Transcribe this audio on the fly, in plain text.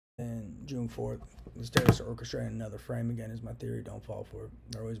And June 4th, these terrorists are orchestrating another frame again, is my theory. Don't fall for it.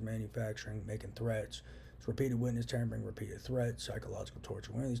 They're always manufacturing, making threats. It's repeated witness tampering, repeated threats, psychological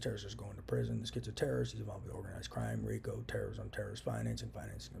torture. One of these terrorists is going to prison. This kid's a terrorist. He's involved with organized crime, RICO, terrorism, terrorist financing,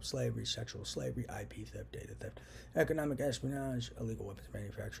 financing of slavery, sexual slavery, IP theft, data theft, economic espionage, illegal weapons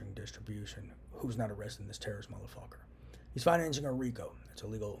manufacturing, distribution. Who's not arresting this terrorist motherfucker? He's financing a RICO. That's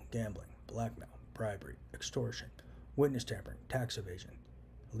illegal gambling, blackmail, bribery, extortion, witness tampering, tax evasion.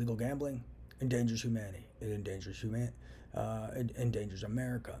 Illegal gambling endangers humanity. It endangers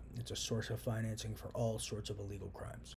America. It's a source of financing for all sorts of illegal crimes.